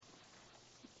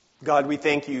God, we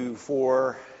thank you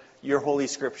for your holy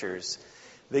scriptures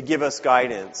that give us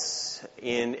guidance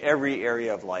in every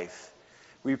area of life.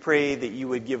 We pray that you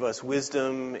would give us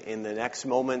wisdom in the next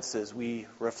moments as we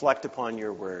reflect upon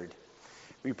your word.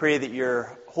 We pray that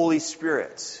your Holy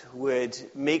Spirit would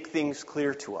make things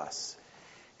clear to us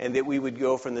and that we would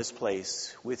go from this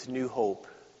place with new hope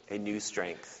and new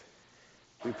strength.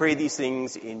 We pray these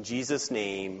things in Jesus'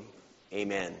 name.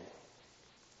 Amen.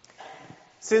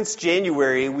 Since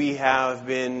January, we have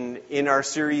been in our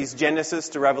series Genesis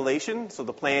to Revelation. So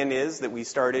the plan is that we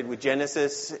started with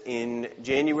Genesis in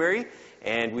January,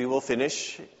 and we will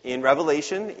finish in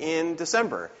Revelation in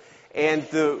December. And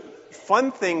the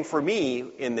fun thing for me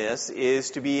in this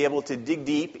is to be able to dig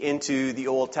deep into the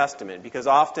Old Testament, because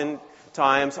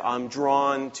oftentimes I'm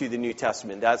drawn to the New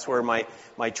Testament. That's where my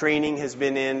training has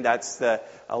been in. That's a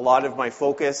lot of my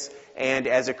focus. And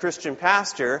as a Christian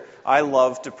pastor, I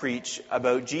love to preach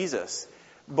about Jesus.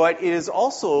 But it has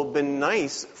also been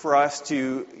nice for us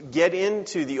to get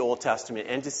into the Old Testament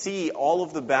and to see all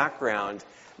of the background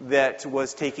that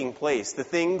was taking place, the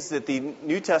things that the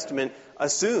New Testament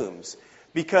assumes.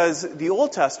 Because the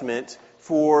Old Testament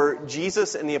for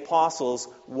Jesus and the apostles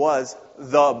was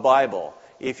the Bible.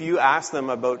 If you ask them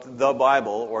about the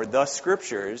Bible or the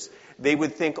Scriptures, they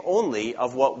would think only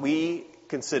of what we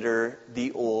consider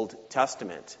the Old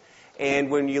Testament. And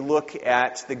when you look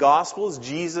at the Gospels,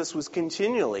 Jesus was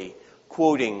continually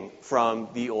quoting from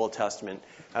the Old Testament.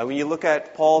 When you look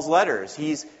at Paul's letters,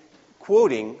 he's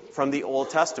quoting from the Old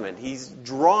Testament. He's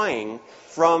drawing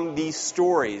from these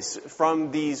stories,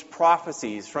 from these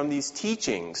prophecies, from these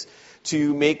teachings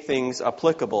to make things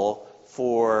applicable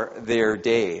for their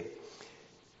day.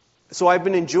 So I've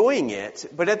been enjoying it,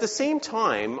 but at the same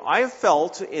time, I've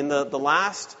felt in the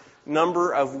last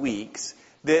number of weeks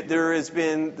that there has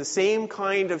been the same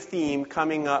kind of theme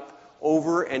coming up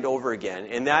over and over again,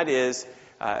 and that is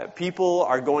people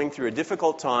are going through a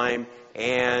difficult time,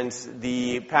 and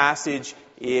the passage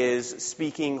is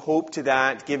speaking hope to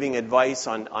that, giving advice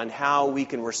on how we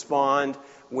can respond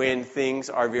when things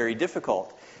are very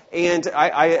difficult. And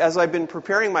as I've been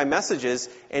preparing my messages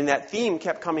and that theme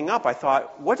kept coming up, I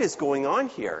thought, what is going on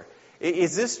here?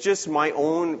 Is this just my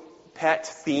own pet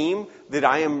theme that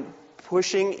I am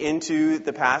pushing into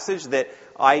the passage, that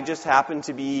I just happen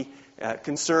to be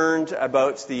concerned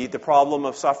about the problem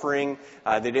of suffering,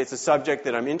 that it's a subject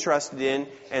that I'm interested in,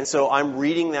 and so I'm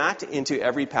reading that into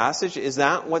every passage? Is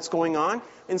that what's going on?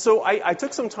 And so I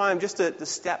took some time just to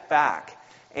step back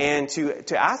and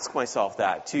to ask myself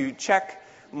that, to check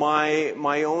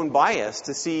my own bias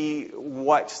to see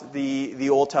what the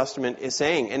Old Testament is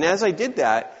saying. And as I did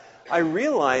that, I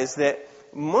realized that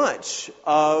much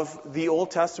of the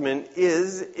Old Testament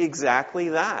is exactly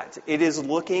that. It is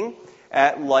looking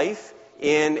at life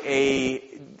in a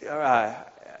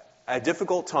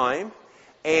difficult time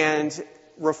and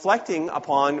reflecting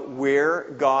upon where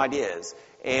God is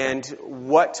and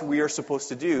what we are supposed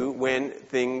to do when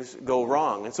things go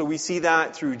wrong. And so we see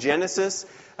that through Genesis.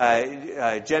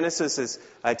 Genesis is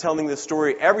telling the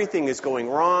story, everything is going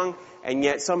wrong, and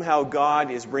yet somehow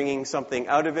God is bringing something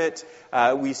out of it.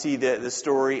 We see the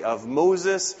story of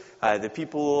Moses. The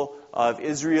people of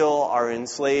Israel are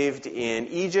enslaved in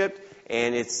Egypt,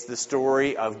 and it's the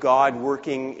story of God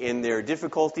working in their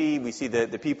difficulty. We see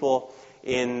the people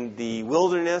in the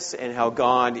wilderness and how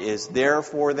God is there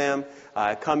for them.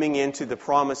 Coming into the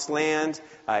promised land,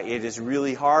 it is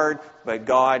really hard, but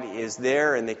God is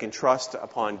there and they can trust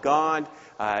upon God.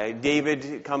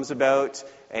 David comes about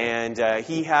and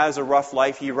he has a rough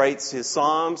life. He writes his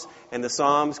Psalms, and the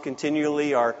Psalms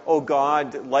continually are, oh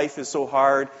God, life is so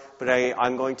hard, but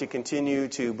I'm going to continue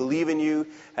to believe in you.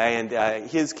 And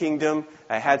his kingdom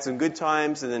had some good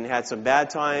times and then had some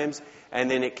bad times. And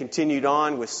then it continued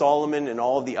on with Solomon and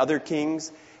all of the other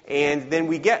kings. And then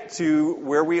we get to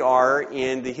where we are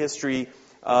in the history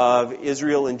of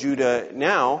Israel and Judah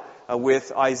now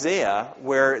with Isaiah,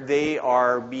 where they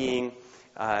are being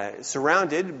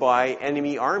surrounded by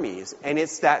enemy armies. And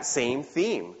it's that same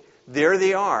theme. There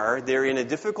they are. They're in a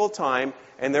difficult time,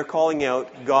 and they're calling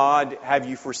out, God, have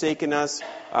you forsaken us?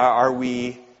 Are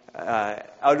we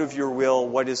out of your will?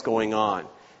 What is going on?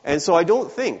 And so I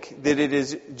don't think that it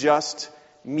is just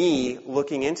me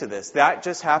looking into this. That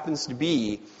just happens to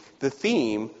be the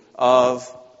theme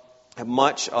of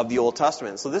much of the Old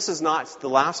Testament. So this is not the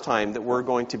last time that we're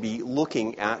going to be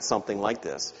looking at something like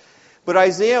this. But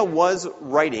Isaiah was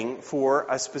writing for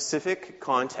a specific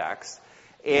context,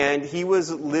 and he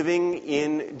was living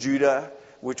in Judah,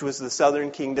 which was the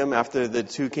southern kingdom after the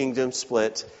two kingdoms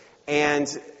split, and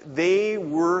they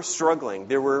were struggling.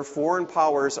 There were foreign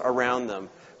powers around them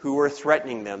who were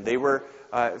threatening them. They were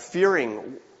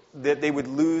fearing that they would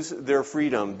lose their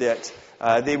freedom, that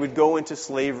they would go into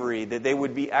slavery, that they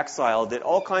would be exiled, that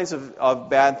all kinds of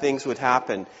bad things would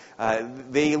happen.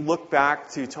 They look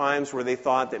back to times where they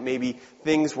thought that maybe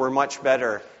things were much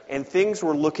better, and things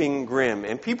were looking grim.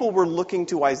 And people were looking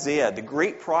to Isaiah, the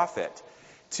great prophet,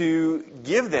 to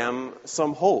give them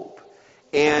some hope.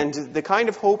 And the kind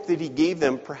of hope that he gave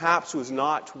them perhaps was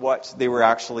not what they were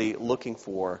actually looking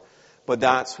for, but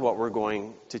that's what we're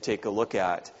going to take a look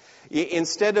at.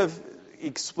 Instead of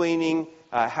explaining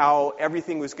how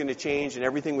everything was going to change and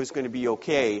everything was going to be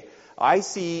okay, I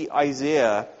see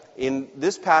Isaiah, in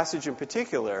this passage in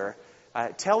particular,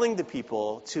 telling the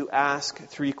people to ask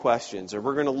 3 questions. And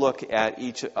we're going to look at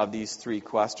each of these 3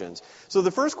 questions. So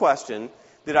the first question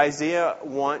that Isaiah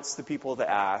wants the people to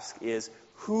ask is,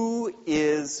 who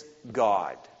is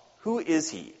God? Who is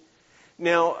he?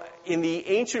 Now, in the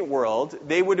ancient world,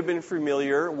 they would have been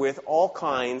familiar with all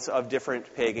kinds of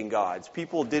different pagan gods.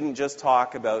 People didn't just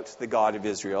talk about the God of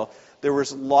Israel. There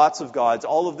was lots of gods.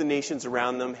 All of the nations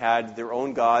around them had their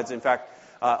own gods. In fact,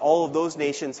 all of those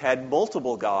nations had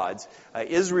multiple gods.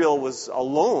 Israel was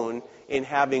alone in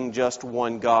having just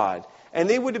one God. And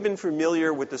they would have been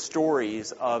familiar with the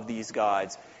stories of these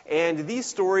gods. And these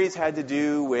stories had to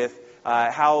do with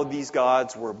how these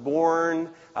gods were born,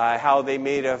 how they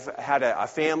may have had a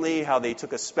family, how they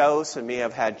took a spouse and may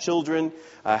have had children,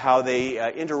 how they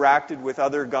interacted with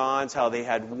other gods, how they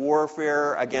had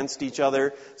warfare against each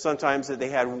other, sometimes that they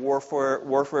had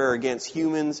warfare against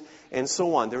humans, and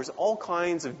so on. There's all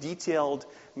kinds of detailed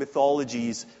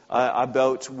mythologies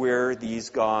about where these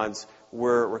gods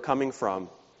were coming from.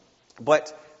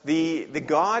 But the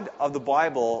God of the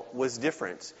Bible was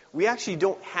different. We actually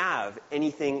don't have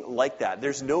anything like that.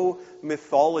 There's no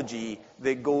mythology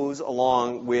that goes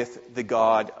along with the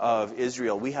God of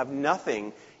Israel. We have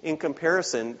nothing in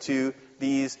comparison to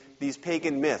these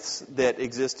pagan myths that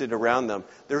existed around them.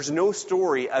 There's no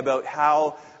story about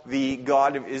how the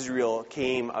God of Israel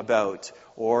came about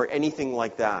or anything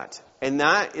like that. And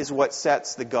that is what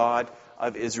sets the God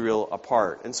of Israel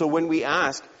apart. And so when we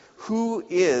ask, who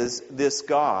is this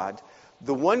God?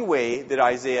 The one way that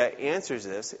Isaiah answers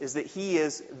this is that he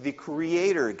is the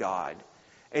creator God.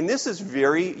 And this is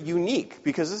very unique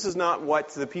because this is not what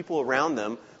the people around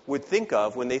them would think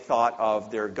of when they thought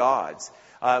of their gods.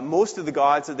 Most of the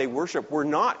gods that they worship were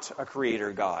not a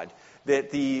creator God. That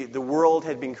the world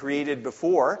had been created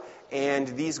before, and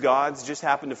these gods just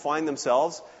happened to find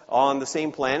themselves on the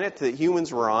same planet that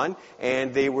humans were on,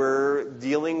 and they were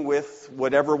dealing with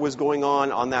whatever was going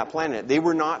on that planet. They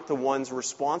were not the ones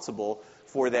responsible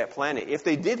for that planet. If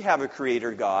they did have a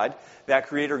creator God, that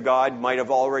creator God might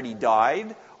have already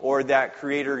died, or that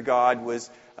creator God was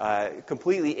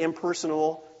completely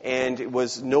impersonal, and it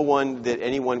was no one that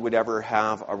anyone would ever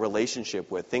have a relationship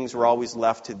with. Things were always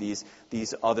left to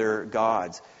these other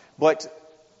gods. But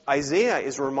Isaiah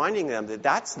is reminding them that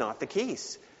that's not the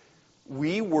case.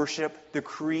 We worship the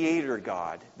creator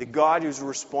God, the God who's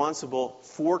responsible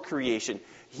for creation.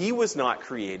 He was not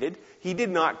created. He did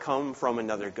not come from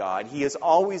another God. He has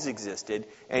always existed,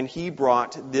 and he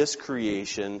brought this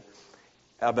creation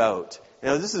about.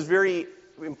 Now, this is very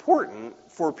important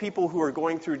for people who are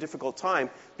going through a difficult time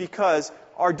because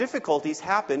our difficulties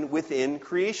happen within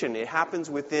creation. It happens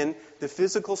within the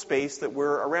physical space that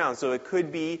we're around. So it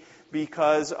could be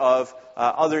because of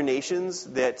other nations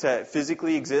that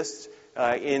physically exist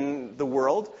in the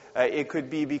world. It could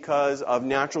be because of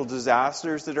natural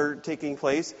disasters that are taking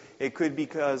place. It could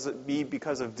be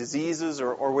because of diseases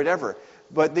or whatever.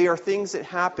 But they are things that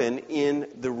happen in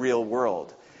the real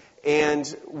world.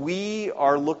 And we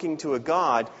are looking to a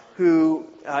God who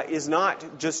is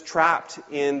not just trapped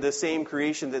in the same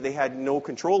creation that they had no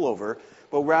control over,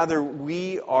 but rather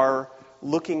we are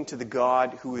looking to the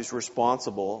God who is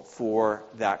responsible for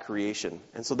that creation.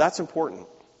 And so that's important.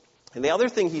 And the other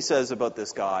thing he says about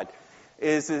this God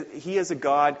is that he is a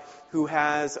God who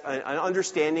has an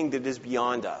understanding that is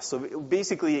beyond us. So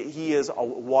basically, he is a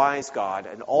wise God,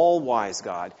 an all-wise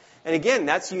God. And again,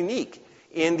 that's unique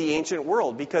in the ancient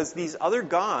world because these other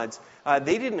gods,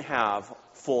 they didn't have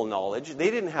full knowledge. They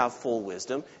didn't have full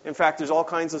wisdom. In fact, there's all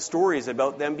kinds of stories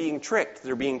about them being tricked.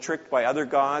 They're being tricked by other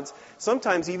gods.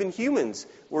 Sometimes even humans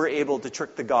were able to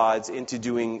trick the gods into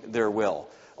doing their will.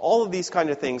 All of these kind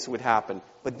of things would happen.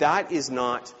 But that is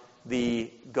not the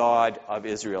God of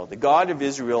Israel. The God of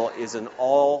Israel is an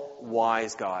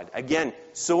all-wise God. Again,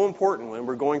 so important when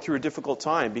we're going through a difficult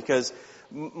time because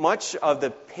much of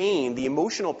the pain, the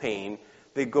emotional pain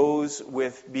that goes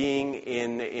with being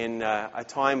in a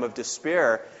time of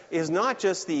despair is not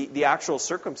just the actual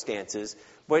circumstances,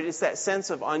 but it's that sense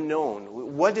of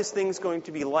unknown. What is things going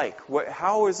to be like?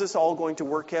 How is this all going to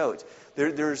work out?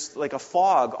 There's like a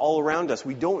fog all around us.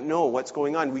 We don't know what's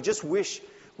going on. We just wish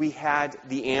we had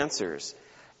the answers.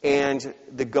 And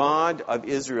the God of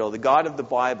Israel, the God of the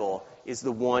Bible, is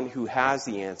the one who has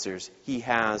the answers. He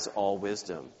has all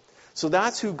wisdom. So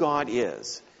that's who God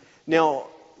is. Now,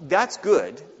 that's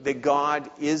good that God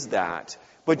is that.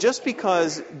 But just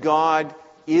because God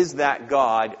is that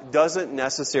God doesn't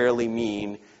necessarily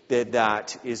mean that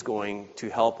that is going to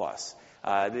help us.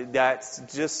 That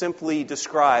just simply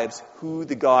describes who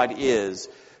the God is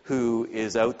who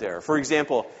is out there. For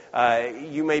example,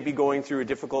 you may be going through a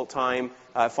difficult time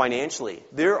financially.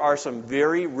 There are some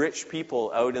very rich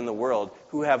people out in the world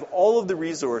who have all of the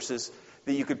resources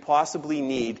that you could possibly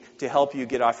need to help you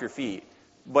get off your feet.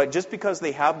 But just because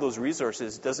they have those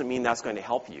resources doesn't mean that's going to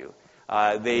help you.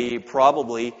 They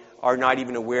probably are not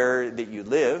even aware that you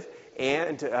live.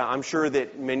 And I'm sure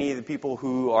that many of the people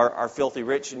who are filthy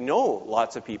rich know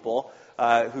lots of people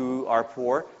who are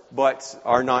poor, but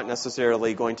are not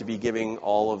necessarily going to be giving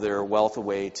all of their wealth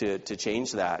away to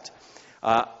change that.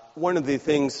 One of the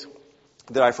things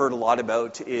that I've heard a lot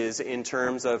about is in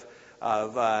terms of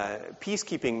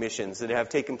peacekeeping missions that have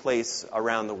taken place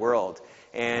around the world.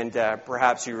 And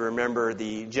perhaps you remember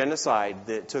the genocide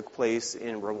that took place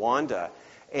in Rwanda.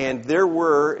 And there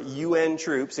were UN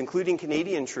troops, including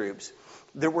Canadian troops,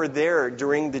 that were there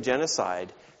during the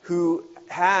genocide who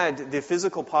had the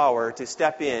physical power to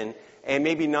step in and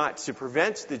maybe not to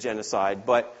prevent the genocide,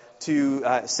 but to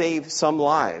save some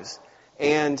lives.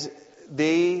 And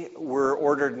they were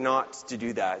ordered not to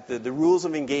do that. The rules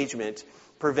of engagement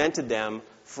prevented them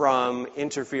from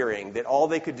interfering, that all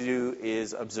they could do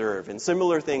is observe. And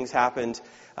similar things happened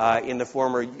in the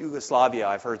former Yugoslavia.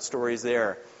 I've heard stories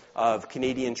there of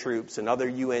Canadian troops and other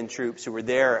UN troops who were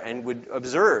there and would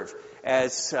observe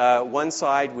as one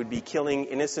side would be killing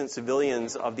innocent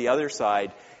civilians of the other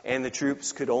side, and the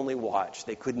troops could only watch.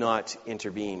 They could not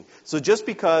intervene. So just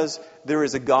because there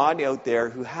is a God out there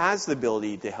who has the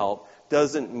ability to help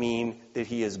doesn't mean that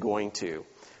he is going to.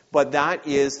 But that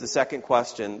is the second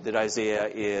question that Isaiah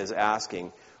is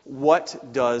asking.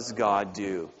 What does God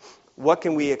do? What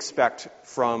can we expect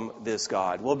from this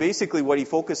God? Well, basically what he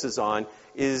focuses on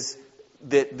is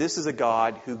that this is a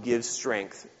God who gives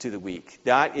strength to the weak.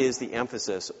 That is the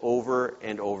emphasis over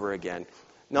and over again.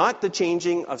 Not the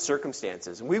changing of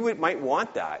circumstances. We might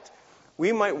want that.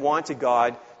 We might want a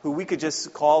God who we could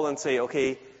just call and say,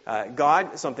 okay,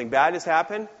 God, something bad has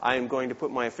happened. I am going to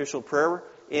put my official prayer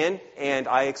in, and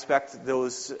I expect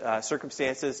those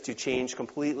circumstances to change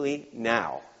completely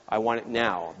now. I want it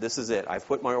now. This is it. I've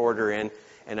put my order in,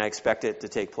 and I expect it to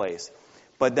take place.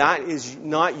 But that is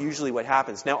not usually what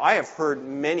happens. Now, I have heard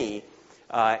many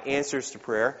answers to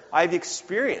prayer. I've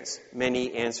experienced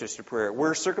many answers to prayer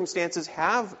where circumstances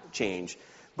have changed.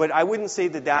 But I wouldn't say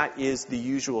that that is the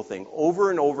usual thing. Over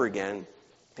and over again,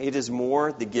 it is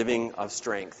more the giving of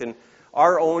strength. And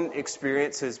our own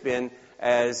experience has been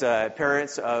as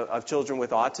parents of children with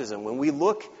autism. When we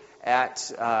look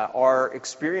at our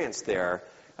experience there,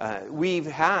 we've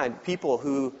had people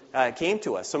who came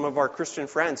to us, some of our Christian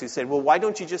friends, who said, well, why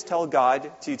don't you just tell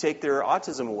God to take their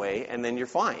autism away and then you're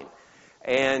fine?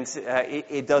 And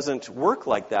it doesn't work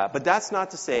like that. But that's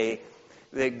not to say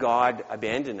that God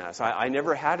abandoned us. I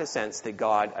never had a sense that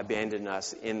God abandoned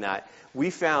us in that. We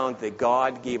found that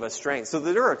God gave us strength. So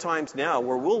there are times now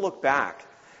where we'll look back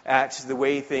at the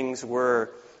way things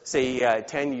were, say,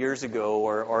 10 years ago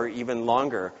or even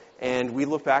longer, and we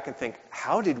look back and think,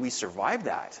 how did we survive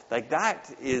that? Like,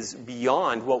 that is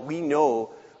beyond what we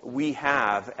know we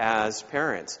have as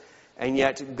parents. And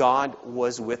yet, God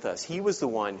was with us. He was the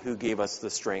one who gave us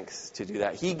the strength to do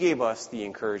that. He gave us the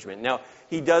encouragement. Now,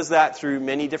 he does that through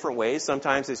many different ways.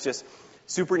 Sometimes it's just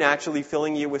supernaturally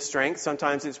filling you with strength.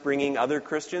 Sometimes it's bringing other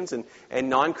Christians and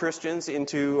non-Christians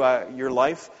into your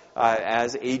life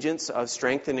as agents of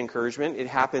strength and encouragement. It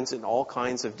happens in all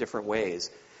kinds of different ways.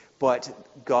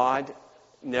 But God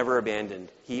never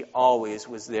abandoned. He always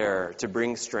was there to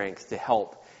bring strength, to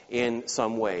help in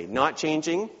some way. Not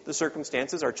changing the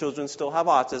circumstances. Our children still have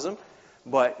autism,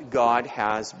 but God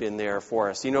has been there for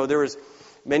us. You know, there was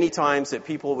many times that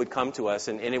people would come to us,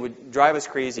 and it would drive us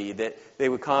crazy that they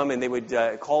would come and they would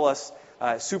call us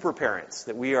super parents,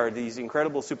 that we are these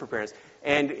incredible super parents.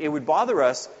 And it would bother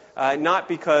us, not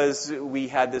because we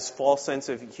had this false sense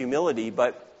of humility,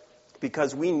 but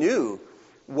because we knew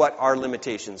what our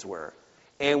limitations were.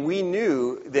 And we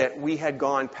knew that we had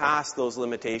gone past those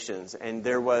limitations, and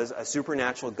there was a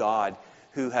supernatural God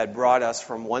who had brought us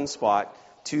from one spot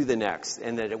to the next,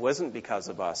 and that it wasn't because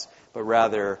of us, but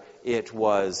rather it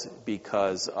was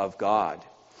because of God.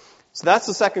 So that's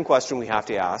the second question we have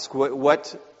to ask.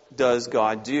 What does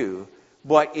God do?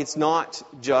 But it's not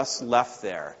just left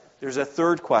there. There's a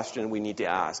third question we need to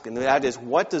ask, and that is,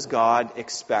 what does God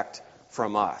expect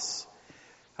from us?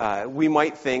 We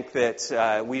might think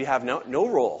that we have no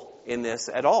role in this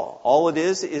at all. All it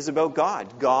is about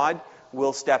God. God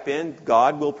will step in,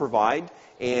 God will provide,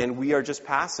 and we are just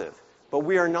passive. But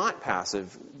we are not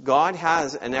passive. God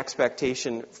has an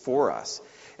expectation for us.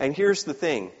 And here's the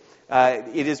thing.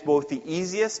 It is both the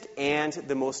easiest and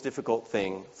the most difficult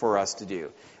thing for us to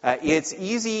do. It's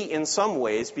easy in some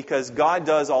ways because God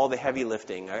does all the heavy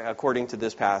lifting, according to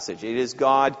this passage. It is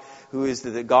God who is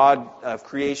the God of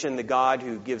creation, the God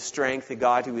who gives strength, the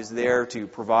God who is there to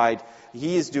provide.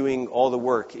 He is doing all the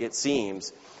work, it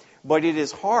seems. But it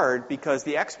is hard because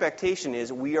the expectation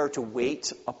is we are to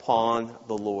wait upon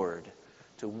the Lord.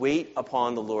 To wait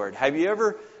upon the Lord. Have you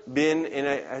ever been in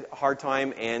a hard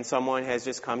time and someone has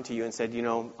just come to you and said,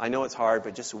 I know it's hard,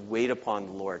 but just wait upon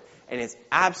the Lord? And it's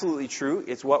absolutely true.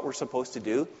 It's what we're supposed to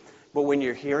do. But when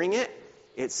you're hearing it,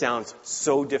 it sounds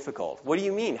so difficult. What do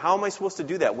you mean? How am I supposed to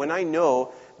do that? When I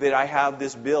know that I have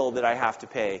this bill that I have to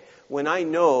pay. When I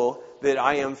know that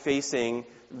I am facing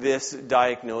this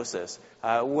diagnosis.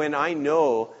 When I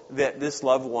know that this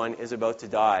loved one is about to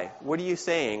die. What are you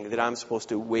saying? That I'm supposed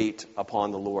to wait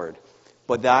upon the Lord?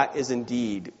 But that is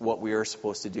indeed what we are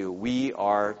supposed to do. We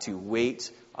are to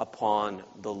wait upon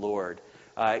the Lord.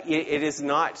 It is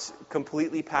not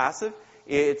completely passive.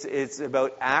 It's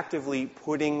about actively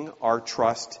putting our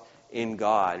trust in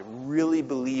God, really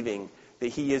believing that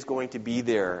He is going to be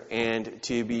there and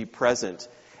to be present.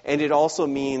 And it also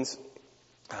means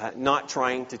not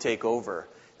trying to take over.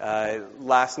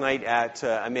 Last night at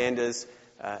Amanda's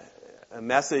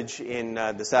message in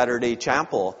the Saturday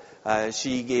chapel,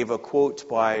 she gave a quote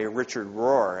by Richard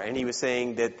Rohr, and he was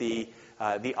saying that the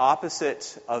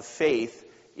opposite of faith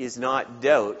is not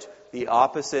doubt. The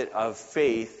opposite of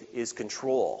faith is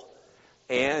control.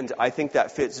 And I think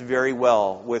that fits very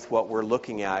well with what we're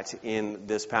looking at in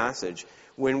this passage.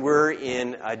 When we're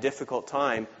in a difficult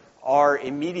time, our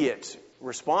immediate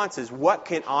response is, what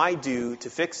can I do to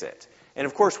fix it? And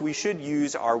of course, we should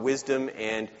use our wisdom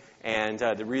and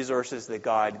the resources that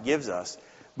God gives us.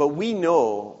 But we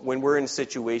know when we're in a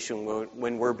situation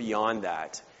when we're beyond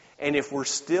that. And if we're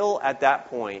still at that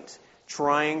point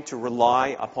trying to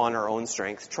rely upon our own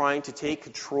strength, trying to take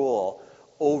control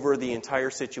over the entire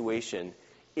situation,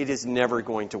 it is never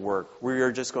going to work. We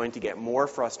are just going to get more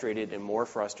frustrated and more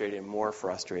frustrated and more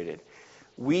frustrated.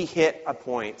 We hit a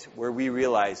point where we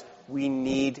realize we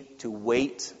need to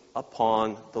wait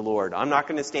upon the Lord. I'm not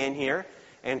going to stand here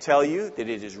and tell you that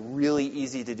it is really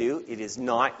easy to do. It is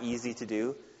not easy to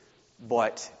do,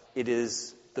 but it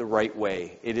is the right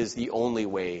way. It is the only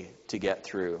way to get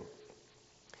through.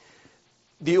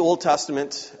 The Old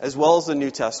Testament, as well as the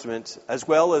New Testament, as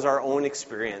well as our own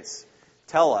experience,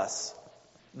 tell us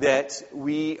that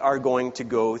we are going to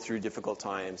go through difficult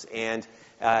times. And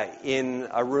in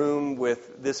a room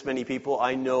with this many people,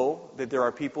 I know that there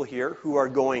are people here who are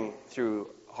going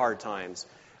through hard times.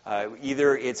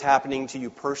 Either it's happening to you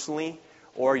personally,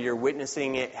 or you're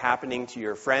witnessing it happening to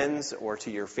your friends or to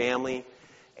your family,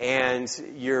 and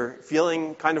you're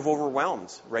feeling kind of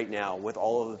overwhelmed right now with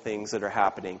all of the things that are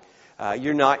happening.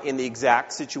 You're not in the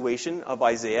exact situation of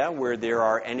Isaiah, where there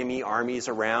are enemy armies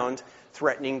around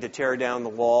threatening to tear down the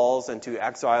walls and to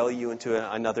exile you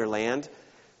into another land,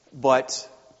 but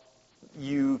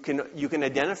you can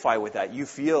identify with that. You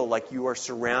feel like you are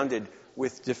surrounded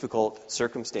with difficult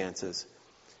circumstances.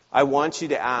 I want you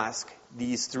to ask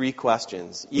these three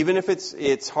questions. Even if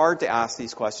it's hard to ask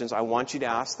these questions, I want you to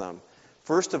ask them.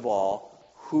 First of all,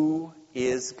 who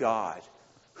is God?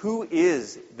 Who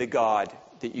is the God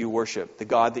that you worship, the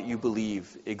God that you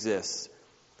believe exists?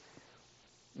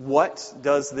 What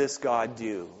does this God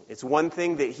do? It's one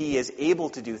thing that He is able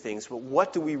to do things, but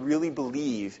what do we really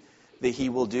believe that He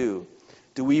will do?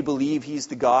 Do we believe He's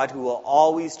the God who will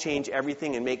always change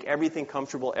everything and make everything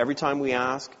comfortable every time we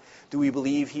ask? Do we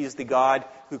believe He is the God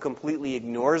who completely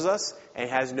ignores us and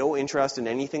has no interest in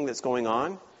anything that's going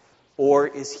on? Or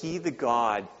is He the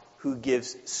God who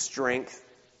gives strength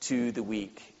to the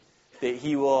weak? That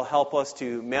He will help us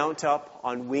to mount up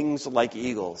on wings like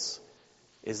eagles?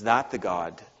 Is that the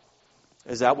God?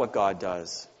 Is that what God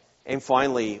does? And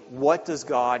finally, what does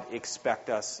God expect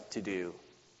us to do?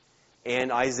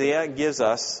 And Isaiah gives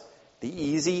us the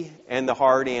easy and the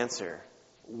hard answer.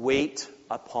 Wait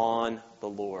upon the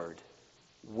Lord.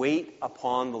 Wait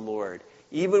upon the Lord.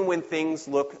 Even when things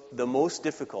look the most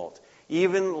difficult,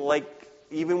 even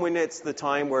when it's the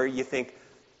time where you think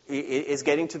it's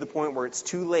getting to the point where it's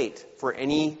too late for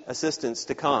any assistance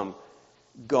to come,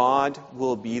 God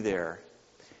will be there.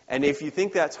 And if you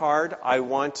think that's hard, I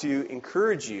want to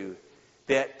encourage you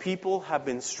that people have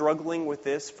been struggling with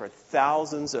this for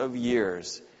thousands of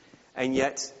years. And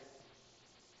yet,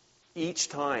 each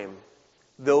time,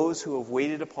 those who have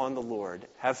waited upon the Lord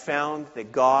have found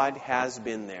that God has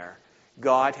been there.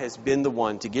 God has been the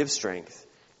one to give strength,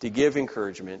 to give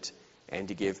encouragement, and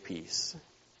to give peace.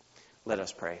 Let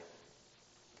us pray.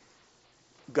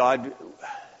 God,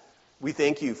 we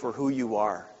thank you for who you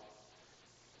are.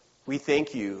 We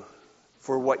thank you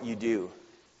for what you do.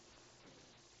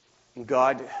 And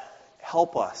God,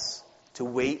 help us to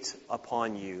wait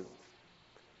upon you.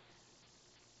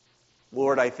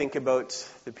 Lord, I think about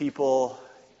the people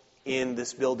in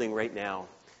this building right now,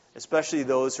 especially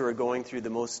those who are going through the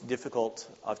most difficult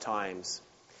of times,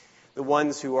 the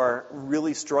ones who are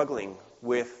really struggling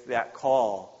with that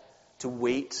call to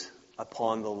wait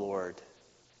upon the Lord.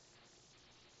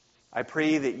 I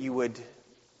pray that you would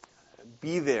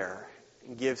be there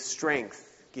and give strength,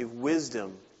 give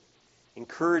wisdom,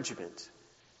 encouragement.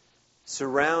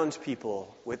 Surround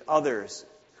people with others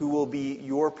who will be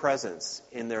your presence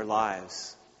in their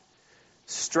lives.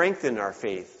 Strengthen our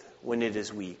faith when it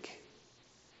is weak,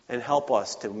 and help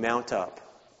us to mount up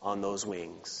on those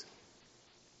wings.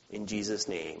 In Jesus'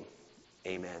 name,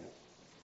 amen.